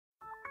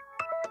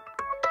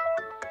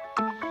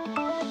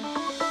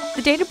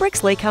The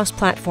Databricks Lakehouse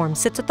platform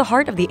sits at the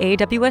heart of the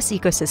AWS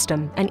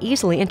ecosystem and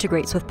easily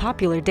integrates with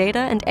popular data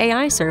and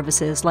AI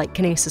services like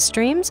Kinesis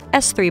Streams,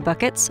 S3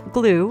 Buckets,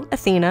 Glue,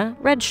 Athena,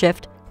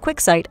 Redshift,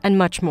 QuickSight, and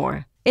much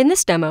more. In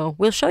this demo,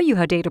 we'll show you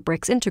how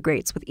Databricks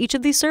integrates with each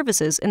of these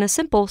services in a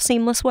simple,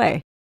 seamless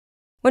way.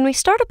 When we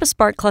start up a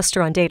Spark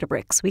cluster on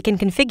Databricks, we can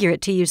configure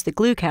it to use the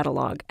Glue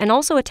catalog and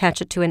also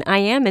attach it to an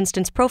IAM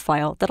instance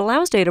profile that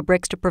allows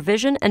Databricks to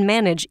provision and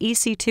manage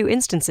EC2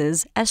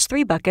 instances,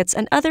 S3 buckets,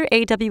 and other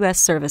AWS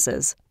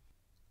services.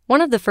 One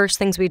of the first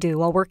things we do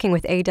while working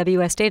with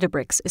AWS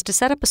Databricks is to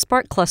set up a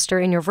Spark cluster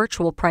in your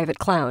virtual private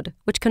cloud,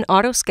 which can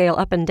auto-scale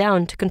up and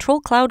down to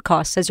control cloud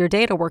costs as your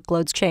data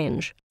workloads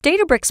change.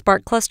 Databricks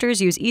Spark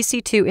clusters use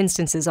EC2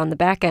 instances on the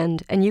back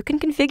end, and you can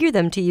configure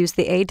them to use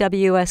the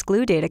AWS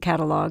Glue data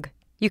catalog.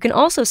 You can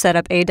also set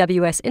up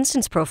AWS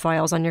instance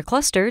profiles on your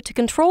cluster to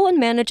control and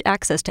manage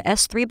access to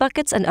S3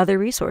 buckets and other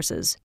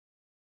resources.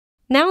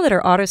 Now that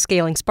our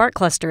auto-scaling Spark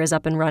cluster is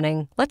up and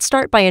running, let's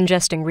start by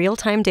ingesting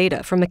real-time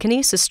data from a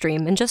Kinesis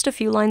stream in just a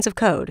few lines of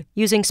code,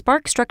 using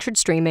Spark Structured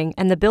Streaming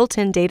and the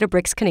built-in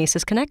Databricks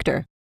Kinesis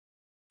connector.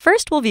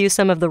 First, we'll view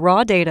some of the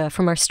raw data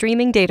from our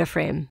streaming data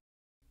frame.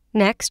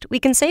 Next, we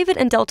can save it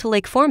in Delta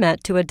Lake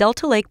format to a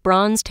Delta Lake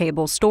bronze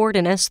table stored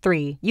in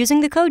S3 using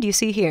the code you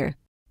see here.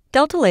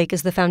 Delta Lake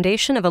is the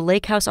foundation of a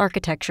lakehouse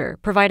architecture,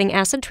 providing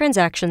ACID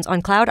transactions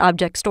on cloud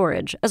object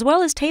storage, as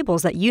well as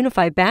tables that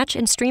unify batch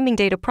and streaming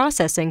data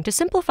processing to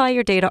simplify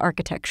your data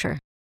architecture.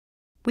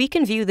 We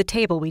can view the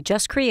table we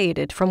just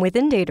created from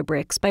within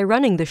Databricks by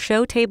running the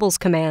Show Tables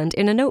command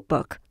in a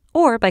notebook,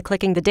 or by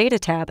clicking the Data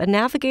tab and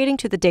navigating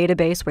to the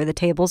database where the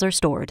tables are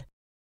stored.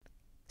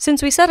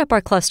 Since we set up our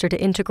cluster to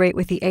integrate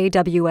with the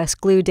AWS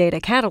Glue data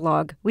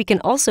catalog, we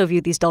can also view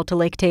these Delta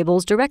Lake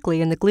tables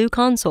directly in the Glue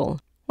console.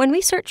 When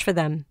we search for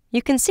them,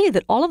 you can see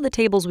that all of the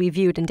tables we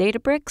viewed in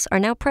Databricks are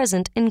now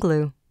present in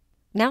Glue.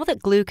 Now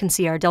that Glue can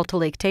see our Delta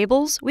Lake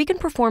tables, we can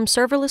perform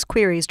serverless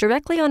queries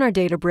directly on our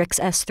Databricks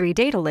S3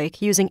 data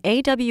lake using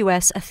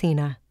AWS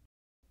Athena.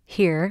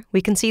 Here,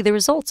 we can see the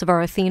results of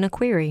our Athena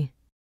query.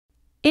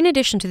 In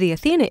addition to the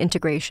Athena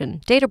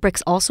integration,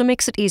 Databricks also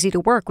makes it easy to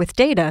work with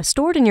data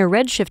stored in your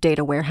Redshift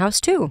data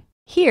warehouse too.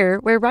 Here,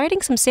 we're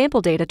writing some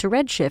sample data to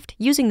Redshift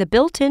using the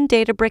built-in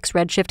Databricks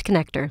Redshift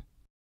connector.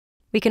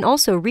 We can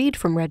also read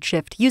from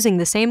Redshift using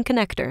the same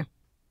connector.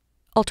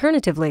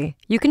 Alternatively,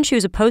 you can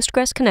choose a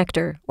Postgres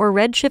connector or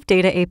Redshift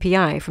Data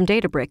API from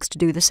Databricks to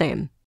do the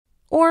same.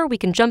 Or we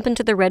can jump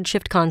into the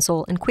Redshift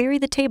console and query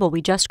the table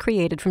we just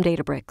created from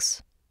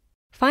Databricks.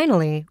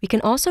 Finally, we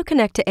can also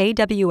connect to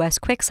AWS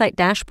QuickSight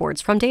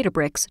dashboards from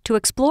Databricks to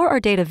explore our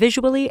data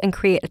visually and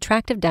create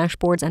attractive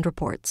dashboards and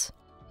reports.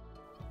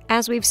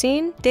 As we've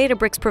seen,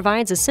 Databricks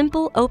provides a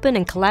simple, open,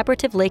 and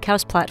collaborative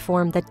lakehouse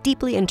platform that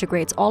deeply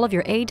integrates all of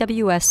your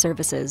AWS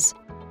services.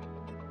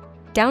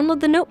 Download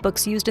the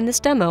notebooks used in this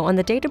demo on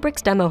the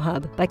Databricks Demo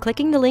Hub by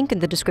clicking the link in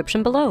the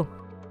description below.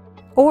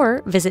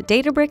 Or visit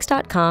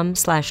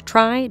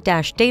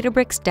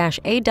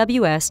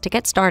databricks.com/try-databricks-AWS to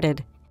get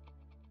started.